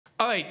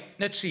All right,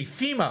 let's see.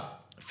 FEMA.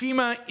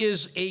 FEMA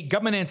is a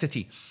government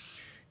entity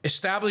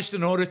established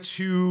in order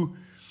to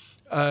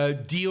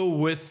deal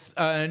with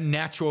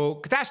natural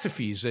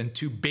catastrophes and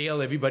to bail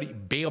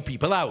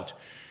people out.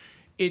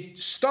 It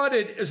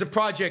started as a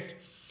project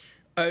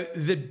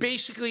that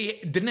basically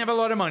didn't have a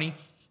lot of money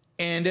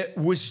and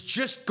was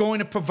just going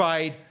to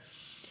provide,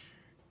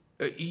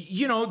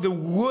 the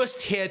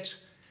worst hit,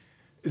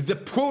 the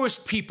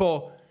poorest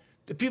people,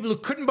 the people who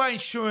couldn't buy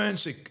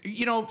insurance,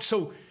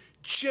 so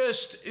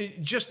just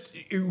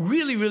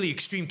really, really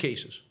extreme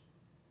cases.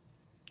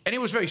 And it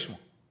was very small.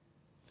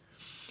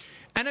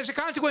 And as a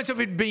consequence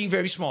of it being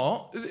very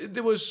small,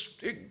 there was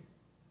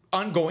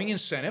ongoing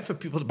incentive for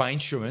people to buy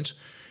insurance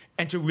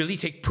and to really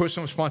take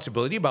personal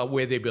responsibility about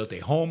where they built a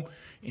home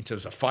in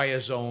terms of fire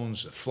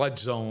zones, flood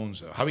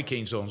zones, or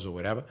hurricane zones, or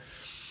whatever.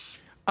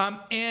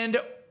 And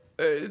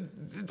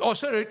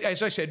also,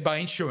 as I said, buy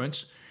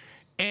insurance.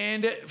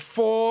 And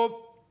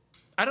for,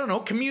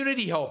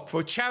 community help,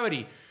 for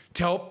charity,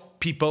 to help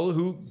people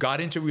who got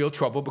into real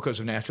trouble because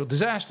of natural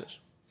disasters.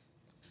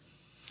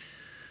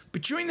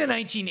 But during the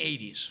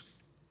 1980s,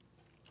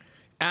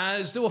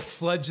 as there were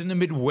floods in the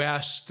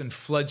Midwest and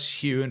floods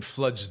here and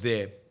floods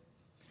there,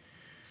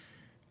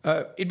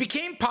 it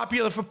became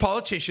popular for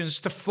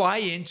politicians to fly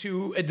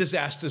into a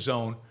disaster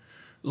zone,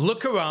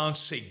 look around,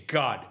 say,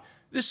 God,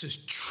 this is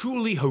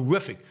truly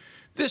horrific.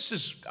 This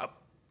is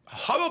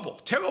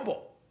horrible,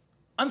 terrible,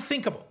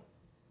 unthinkable.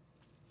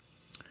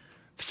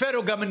 The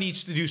federal government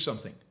needs to do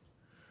something.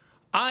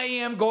 I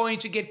am going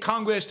to get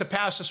Congress to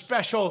pass a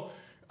special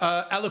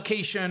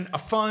allocation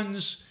of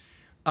funds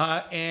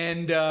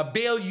and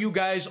bail you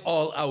guys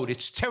all out.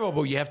 It's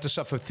terrible you have to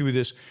suffer through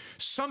this.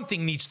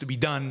 Something needs to be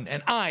done.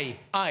 And I,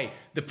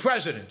 the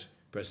president,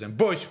 President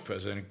Bush,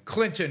 President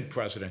Clinton,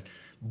 President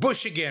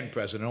Bush again,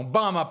 President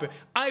Obama,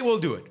 I will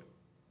do it.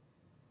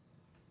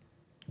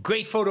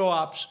 Great photo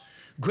ops,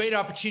 great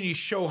opportunity to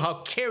show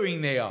how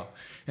caring they are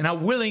and how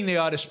willing they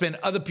are to spend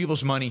other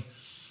people's money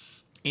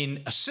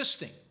in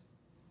assisting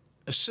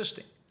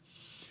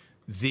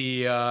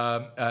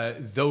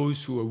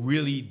those who are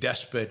really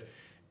desperate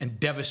and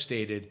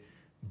devastated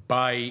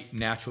by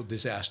natural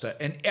disaster.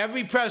 And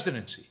every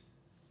presidency,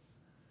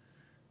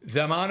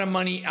 the amount of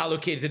money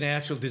allocated to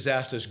natural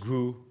disasters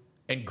grew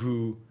and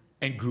grew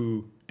and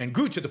grew and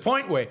grew to the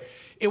point where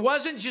it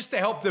wasn't just to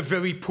help the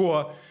very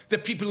poor, the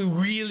people who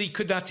really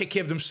could not take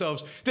care of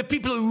themselves, the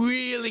people who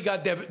really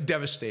got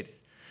devastated.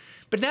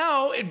 But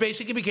now it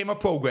basically became a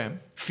program,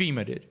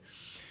 FEMA did,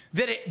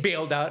 that it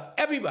bailed out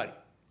everybody.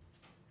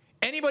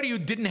 Anybody who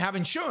didn't have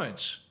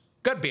insurance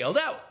got bailed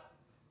out.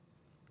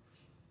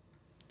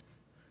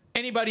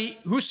 Anybody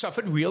who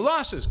suffered real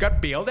losses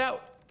got bailed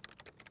out.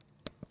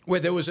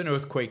 Where there was an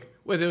earthquake,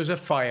 where there was a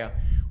fire,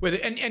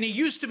 and it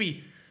used to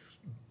be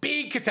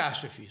big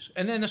catastrophes.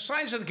 And then the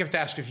size of the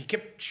catastrophe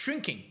kept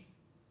shrinking.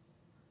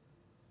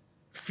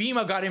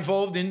 FEMA got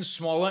involved in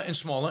smaller and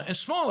smaller and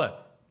smaller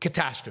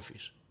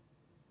catastrophes.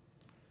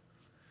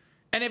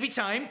 And every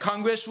time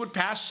Congress would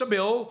pass a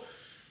bill,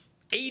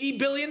 $80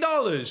 billion,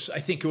 I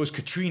think it was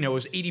Katrina,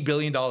 was $80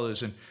 billion.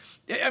 And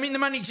I mean, the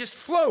money just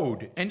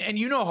flowed. And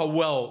you know how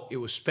well it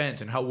was spent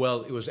and how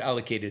well it was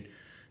allocated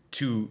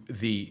to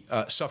the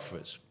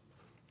sufferers.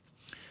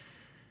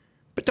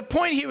 But the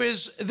point here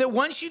is that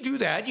once you do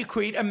that, you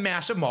create a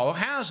massive moral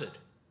hazard.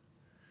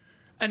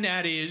 And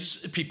that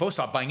is people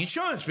stop buying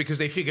insurance because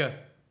they figure,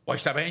 why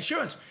stop buying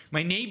insurance?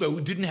 My neighbor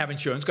who didn't have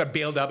insurance got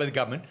bailed out by the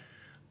government.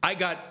 I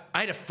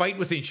had a fight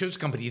with the insurance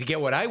company to get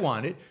what I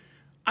wanted.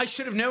 I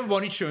should have never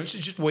bought insurance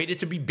and just waited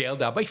to be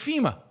bailed out by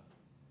FEMA.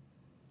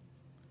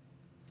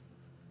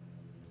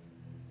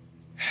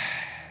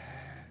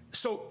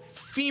 So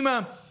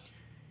FEMA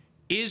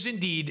is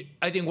indeed,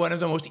 I think, one of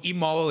the most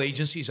immoral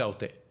agencies out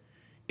there.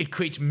 It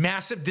creates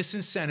massive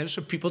disincentives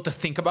for people to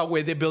think about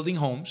where they're building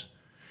homes,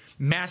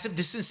 massive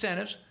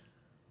disincentives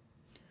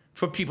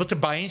for people to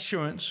buy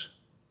insurance,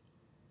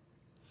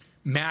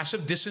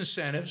 massive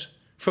disincentives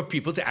for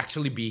people to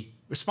actually be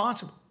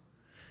responsible.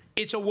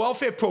 It's a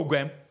welfare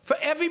program for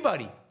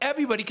everybody.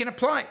 Everybody can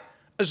apply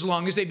as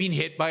long as they've been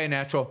hit by a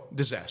natural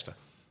disaster.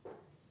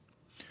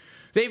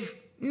 They've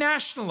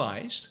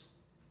nationalized,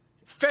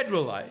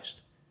 federalized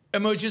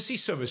emergency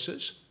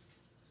services.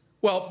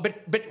 Well,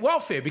 but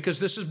welfare, because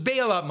this is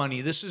bailout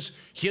money.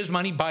 Here's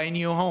money buying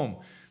you a home.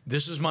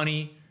 This is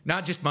money,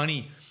 not just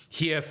money,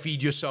 here,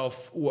 feed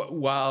yourself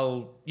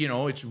while,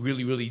 it's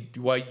really, really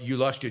why you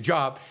lost your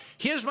job.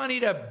 Here's money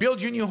to build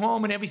you a new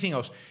home and everything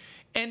else.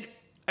 And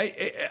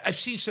I've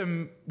seen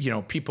some,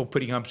 people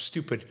putting up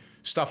stupid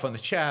stuff on the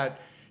chat.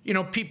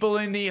 People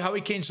in the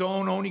hurricane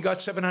zone only got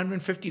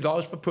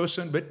 $750 per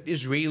person, but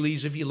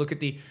Israelis, if you look at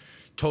the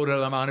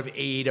total amount of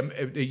aid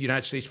the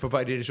United States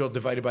provided Israel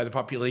divided by the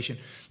population,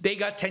 they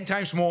got 10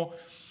 times more.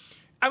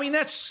 I mean,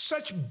 that's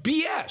such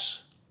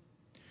BS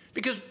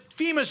because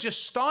FEMA's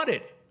just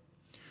started.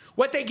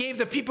 What they gave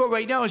the people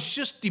right now is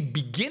just the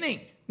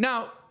beginning.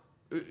 Now,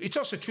 it's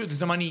also true that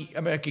the money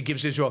America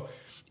gives Israel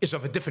is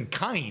of a different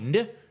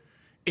kind.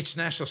 It's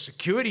national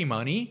security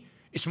money.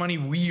 It's money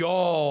we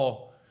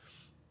all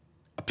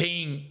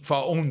paying for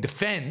our own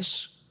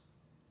defense.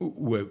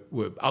 We're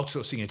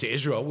outsourcing it to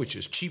Israel, which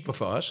is cheaper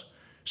for us.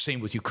 Same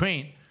with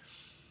Ukraine.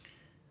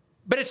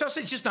 But it's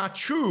also just not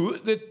true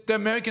that the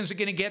Americans are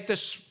going to get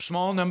this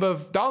small number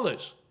of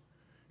dollars.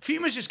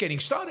 FEMA's just getting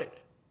started.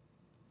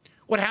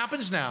 What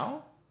happens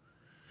now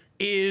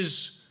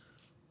is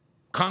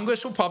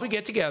Congress will probably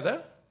get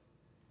together.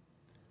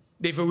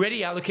 They've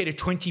already allocated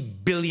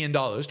 $20 billion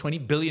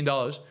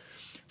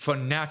for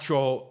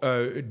natural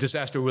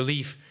disaster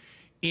relief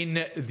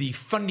in the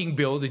funding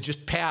bill that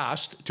just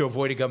passed to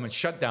avoid a government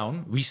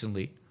shutdown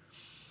recently.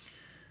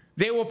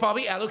 They will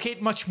probably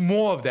allocate much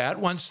more of that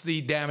once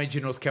the damage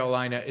in North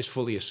Carolina is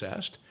fully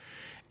assessed.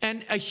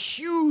 And a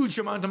huge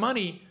amount of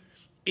money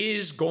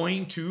is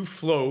going to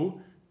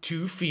flow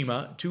to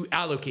FEMA to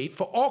allocate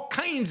for all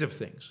kinds of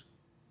things.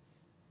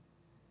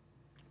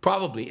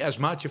 Probably as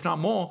much, if not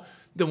more,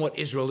 than what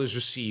Israel has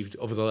received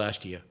over the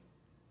last year.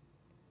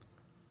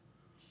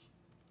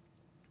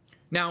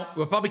 Now,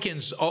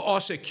 Republicans are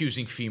also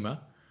accusing FEMA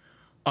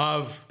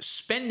of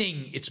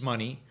spending its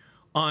money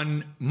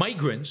on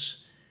migrants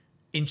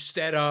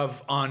instead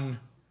of on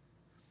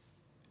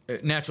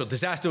natural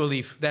disaster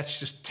relief. That's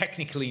just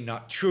technically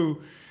not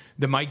true.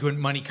 The migrant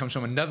money comes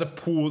from another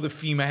pool that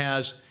FEMA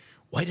has.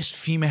 Why does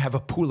FEMA have a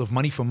pool of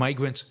money for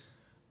migrants?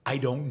 I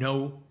don't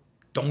know.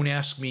 Don't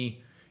ask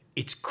me.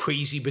 It's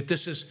crazy, but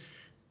this is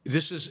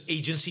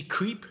agency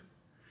creep.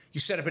 You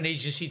set up an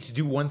agency to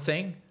do one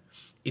thing.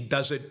 It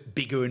does it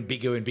bigger and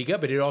bigger and bigger,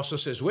 but it also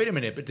says, wait a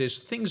minute, but there's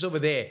things over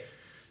there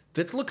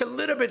that look a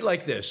little bit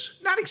like this.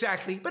 Not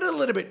exactly, but a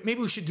little bit. Maybe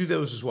we should do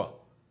those as well.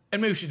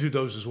 And maybe we should do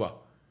those as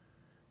well.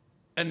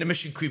 And the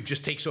mission creep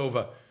just takes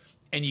over,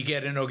 and you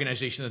get an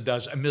organization that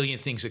does a million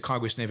things that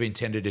Congress never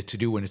intended it to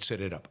do when it set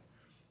it up.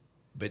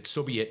 But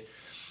so be it.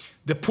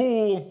 The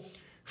pool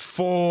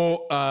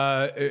for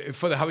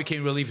the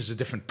hurricane relief is a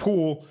different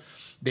pool.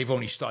 They've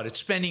only started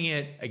spending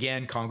it.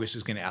 Again, Congress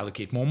is going to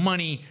allocate more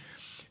money.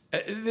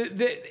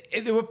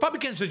 The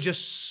Republicans are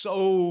just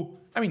so,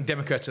 I mean,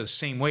 Democrats are the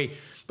same way.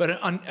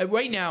 But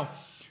right now,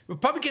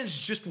 Republicans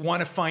just want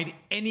to find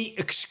any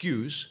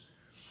excuse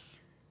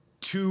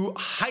to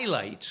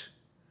highlight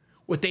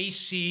what they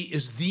see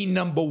as the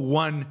number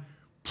one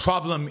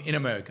problem in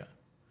America,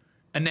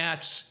 and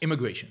that's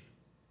immigration.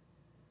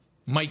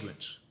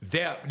 Migrants,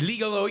 they're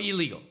legal or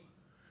illegal.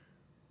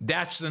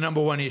 That's the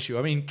number one issue.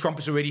 I mean, Trump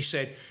has already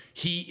said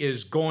he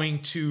is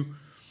going to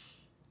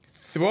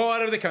throw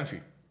out of the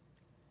country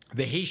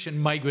the Haitian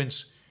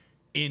migrants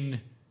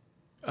in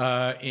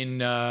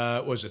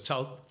was it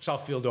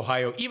Southfield,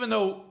 Ohio, even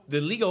though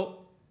they're legal.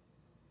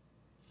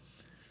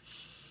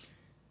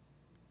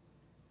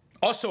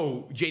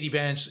 Also, J.D.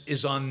 Vance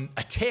is on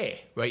a tear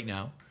right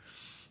now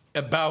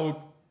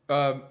about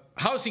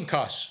housing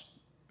costs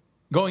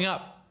going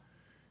up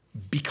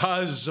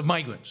because of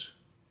migrants.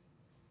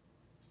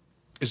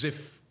 As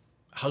if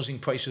housing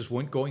prices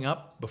weren't going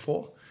up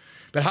before.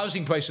 But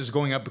housing prices are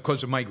going up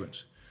because of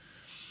migrants.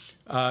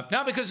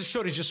 Not because of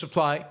shortage of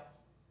supply,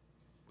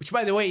 which,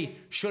 by the way,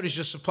 shortage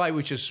of supply,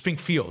 which is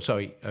Springfield.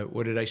 Sorry,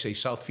 what did I say?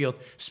 Southfield?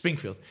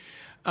 Springfield.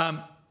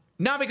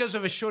 Not because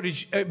of a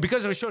shortage,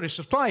 of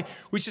supply,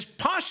 which is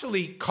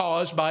partially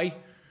caused by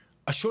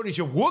a shortage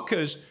of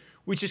workers,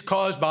 which is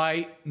caused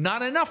by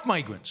not enough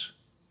migrants.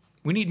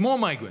 We need more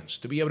migrants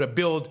to be able to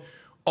build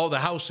all the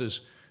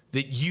houses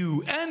that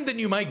you and the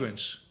new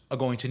migrants are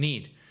going to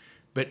need.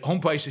 But home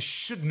prices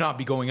should not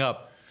be going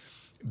up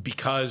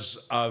because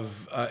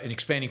of an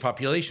expanding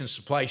population.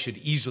 Supply should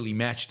easily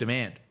match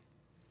demand.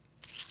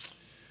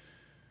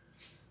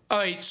 All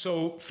right,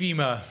 so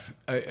FEMA,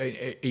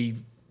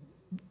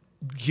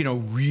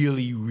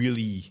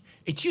 really,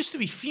 it used to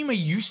be, FEMA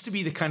used to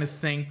be the kind of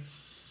thing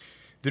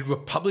that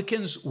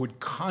Republicans would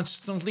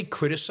constantly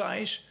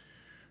criticize.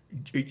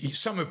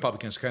 Some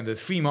Republicans, kind of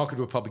the free market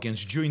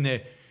Republicans during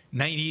the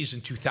 90s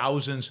and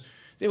 2000s,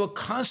 they would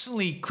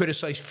constantly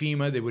criticize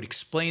FEMA. They would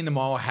explain the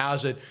moral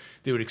hazard.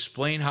 They would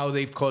explain how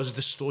they've caused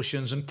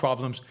distortions and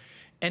problems.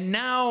 And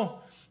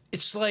now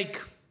it's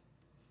like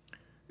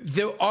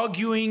they're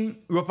arguing,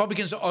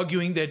 Republicans are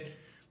arguing that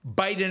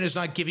Biden is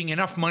not giving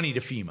enough money to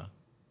FEMA,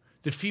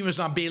 that FEMA is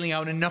not bailing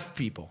out enough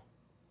people.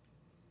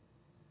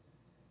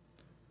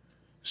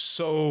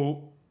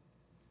 So,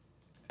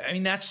 I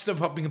mean, that's the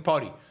Republican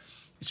Party.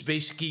 It's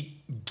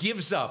basically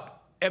gives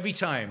up every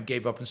time,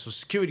 gave up on Social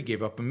Security,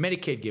 gave up on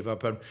Medicaid, gave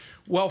up on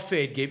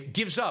welfare,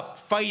 gives up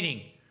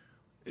fighting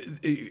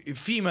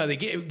FEMA. They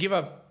give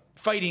up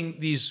fighting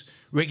these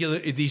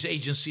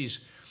agencies,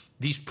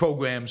 these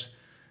programs,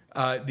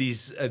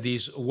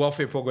 these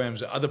welfare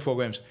programs, other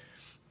programs.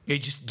 They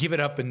just give it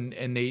up and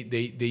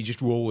they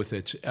just roll with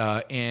it.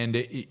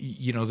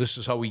 This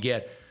is how we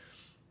get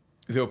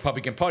the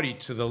Republican Party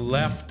to the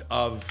left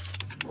of,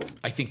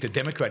 I think, the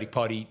Democratic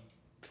Party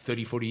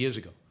 30, 40 years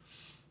ago.